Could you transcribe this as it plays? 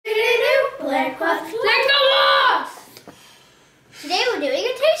Today we're doing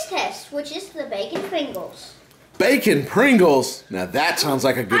a taste test, which is the bacon Pringles. Bacon Pringles. Now that sounds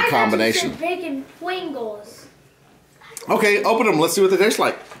like a good combination. Bacon Pringles. Okay, open them. Let's see what they taste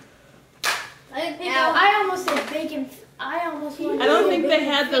like. I almost said bacon. I don't think they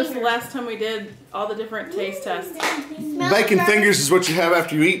had those the last time we did all the different taste tests. Bacon fingers is what you have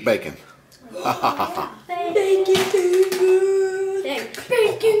after you eat bacon. Bacon fingers.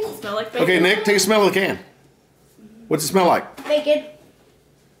 Bacon. Smell like bacon. Okay, Nick, take a smell of the can. What's it smell like? Bacon.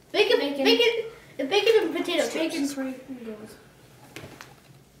 Bacon and potato chips. Bacon Pringles.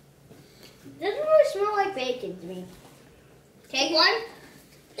 Doesn't really smell like bacon to me. Take one.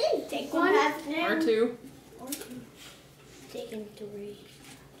 Take one. Or two. Taking three.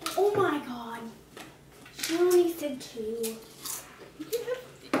 Oh my god. She only said two.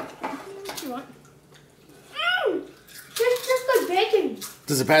 What you want? It's just like bacon.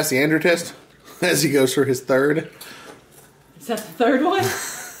 Does it pass the Andrew test? As he goes for his third. Is that the third one?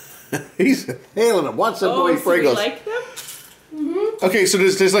 He's hailing it. Watch that boy so you Pringles. like them? Mm-hmm. Okay, so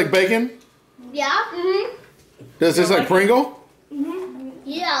does it taste like bacon? Yeah. Mm-hmm. Does it taste like Pringle?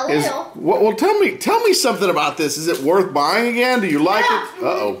 Yeah, a little. Well, tell me something about this. Is it worth buying again? Do you like it?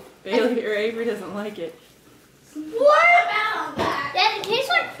 Uh-oh. Bailey or Avery doesn't like it. What about that? Dad, it tastes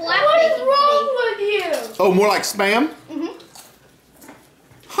like flat What bacon is wrong with you? Oh, more like Spam? Mm-hmm.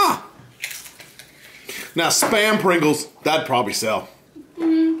 Huh. Now, Spam Pringles, that'd probably sell.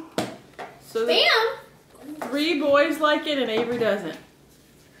 So Bam! 3 boys like it and Avery doesn't.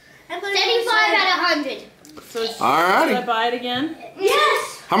 75 out of 100. So should Alrighty. I buy it again?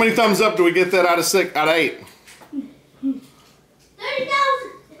 Yes! How many thumbs up do we get that out of 8? 30,000.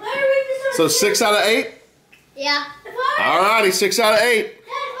 So 6 out of 8? Yeah. Alrighty, 6 out of 8.